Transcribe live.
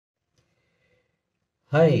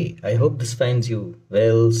Hi, I hope this finds you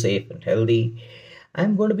well, safe, and healthy.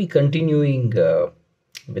 I'm going to be continuing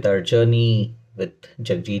with our journey with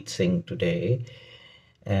Jagjit Singh today.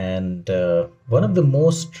 And one of the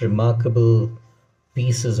most remarkable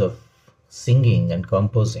pieces of singing and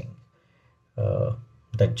composing uh,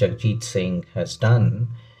 that Jagjit Singh has done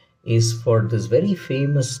is for this very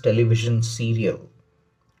famous television serial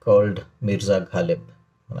called Mirza Ghalib.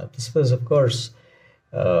 This was, of course,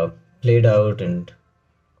 uh, played out and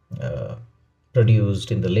uh,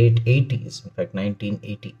 produced in the late 80s, in fact,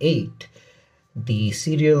 1988. The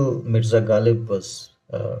serial Mirza Ghalib was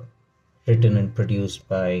written and produced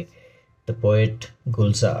by the poet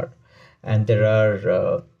Gulzar, and there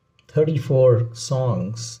are 34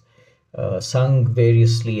 songs sung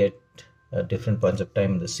variously at different points of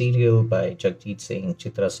time in the serial by Jagjit Singh,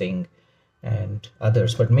 Chitra Singh, and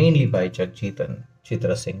others, but mainly by Jagjit and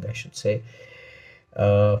Chitra Singh, I should say.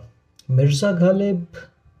 Uh, Mirza Ghalib,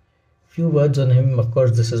 few words on him. Of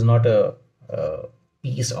course, this is not a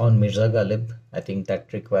piece on Mirza Ghalib. I think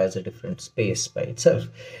that requires a different space by itself.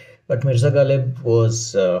 But Mirza Ghalib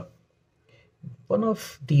was one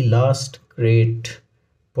of the last great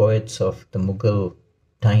poets of the Mughal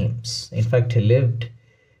times. In fact, he lived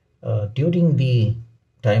during the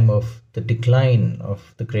time of the decline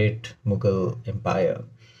of the great Mughal Empire.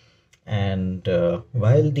 And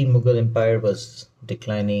while the Mughal Empire was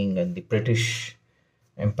declining and the British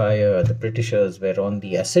Empire, the Britishers were on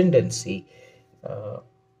the ascendancy, uh,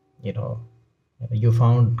 you know, you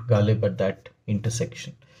found Ghalib at that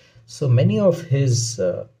intersection. So many of his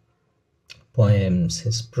poems,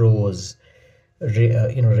 his prose,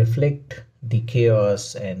 reflect the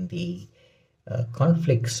chaos and the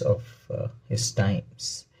conflicts of his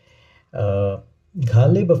times. Uh,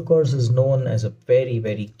 Ghalib, of course, is known as a very,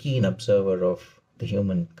 very keen observer of the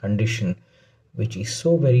human condition, which he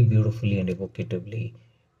so very beautifully and evocatively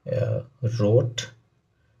uh, wrote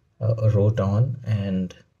wrote on,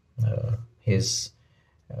 and his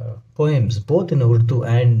poems, both in Urdu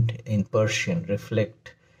and in Persian,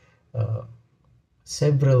 reflect uh,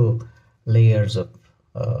 several layers of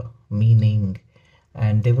meaning,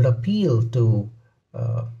 and they would appeal to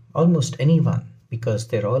almost anyone because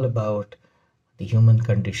they're all about the human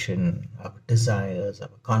condition, our desires, our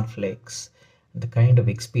conflicts, the kind of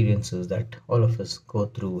experiences that all of us go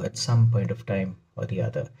through at some point of time or the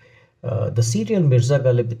other. The serial Mirza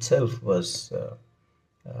Ghalib itself was,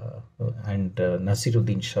 and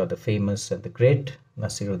Nasiruddin Shah, the famous and the great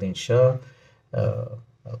Nasiruddin Shah,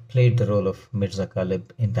 played the role of Mirza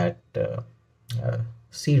Ghalib in that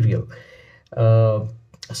serial. Uh,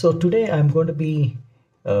 so today I'm going to be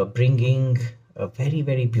bringing a very,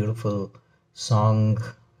 very beautiful song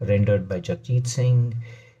rendered by Jagjit Singh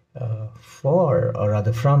for, or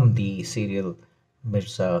rather from, the serial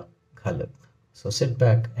Mirza Ghalib. So sit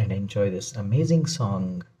back and enjoy this amazing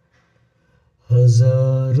song.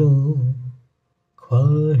 हजारों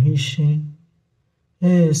ख्वाहिशें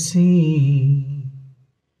ऐसी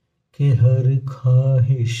कि हर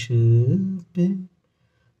ख्वाहिश पे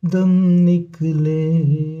दम निकले.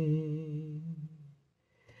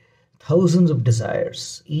 Thousands of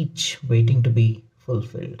desires, each waiting to be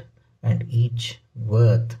fulfilled and each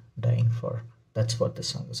worth dying for. That's what this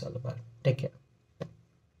song is all about. Take care.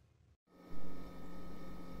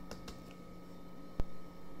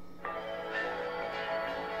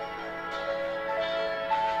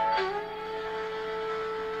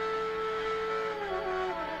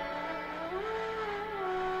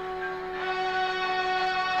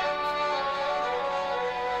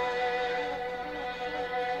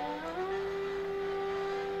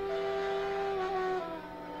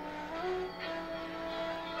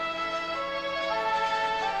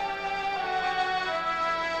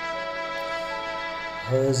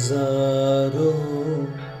 हजारों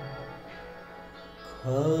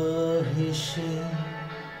ख्वाहिशें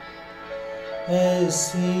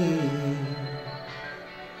ऐसी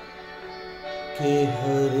कि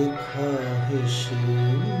हर ख्वाहिश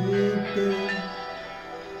पे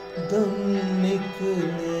दम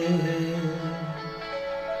निकले.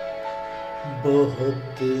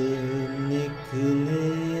 बहुत निकले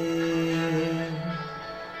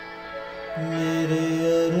मेरे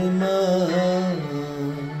अरमान,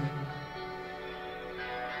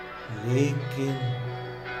 लेकिन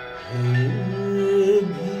फिर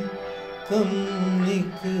भी कम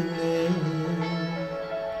निकले.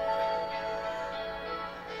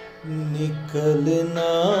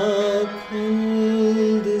 निकलना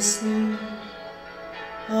खुद से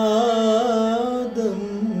आदम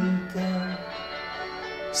का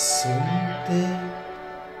सुनते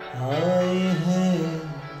आए हैं,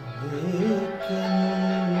 लेकिन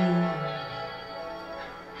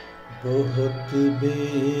बहुत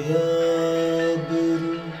बेआबरू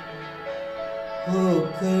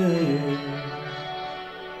होकर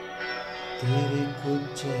तेरे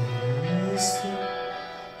कुछ ऐसे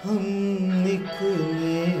हम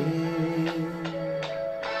निकले।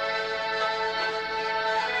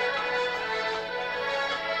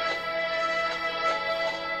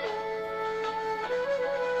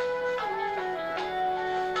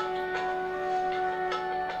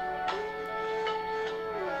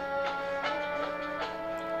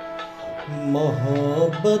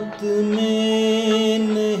 मोहब्बत में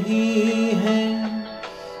नहीं है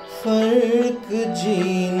फर्क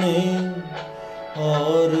जीने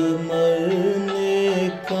और मरने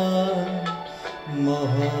का।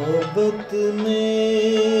 मोहब्बत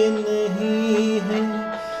में नहीं है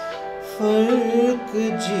फर्क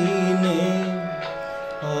जीने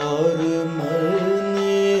और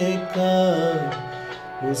मरने का।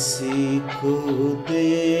 उसी को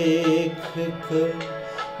देख कर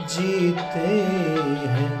जीते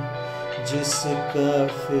हैं जिसका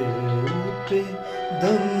फिर पे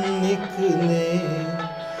दम निकले।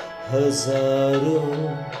 हजारों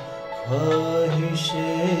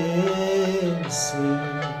ख्वाहिशें ऐसी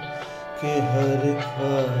कि हर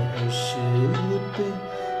ख्वाहिश पे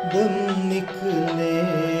दम निकले।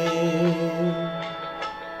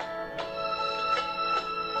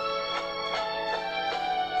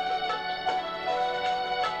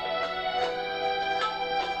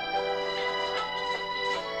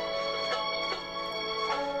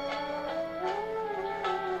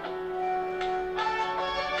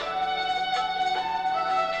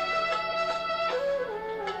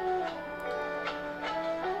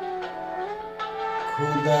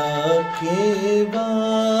 खुदा के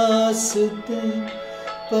वास्ते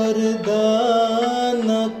पर्दा न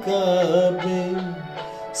काबे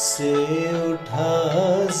से उठा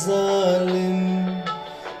जालिम।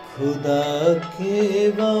 खुदा के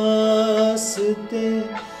वास्ते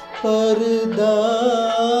पर्दा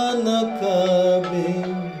न काबे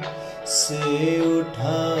से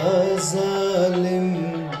उठा जालिम।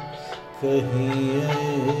 कहीं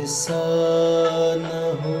ऐसा न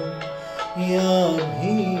हो या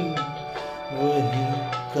भी वही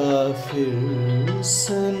काफिर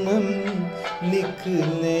सनम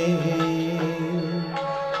निकले।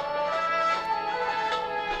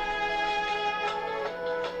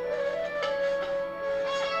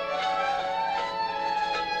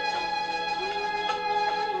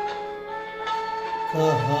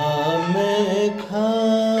 कहाँ मैं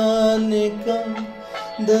खाने का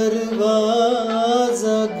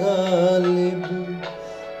दरवाजा गालिब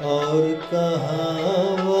और कहाँ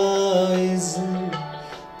वाइज।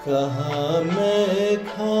 कहाँ मैं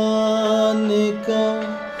खाने का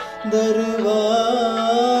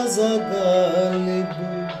दरवाजा गालिब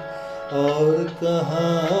और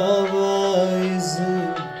कहाँ वाइज।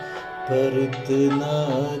 पर इतना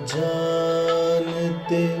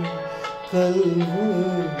जानते कल वो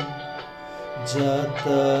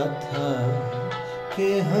जाता था कि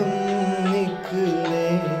हम निकले।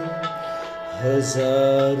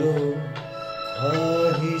 हजारों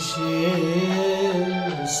ख्वाहिशें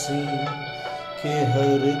ऐसी कि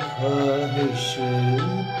हर ख्वाहिश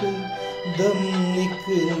पे दम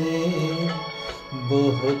निकले।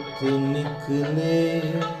 बहुत निकले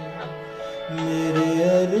मेरे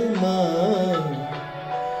अरमान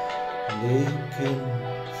लेकिन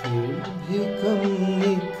फिर भी कम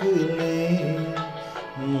निकले।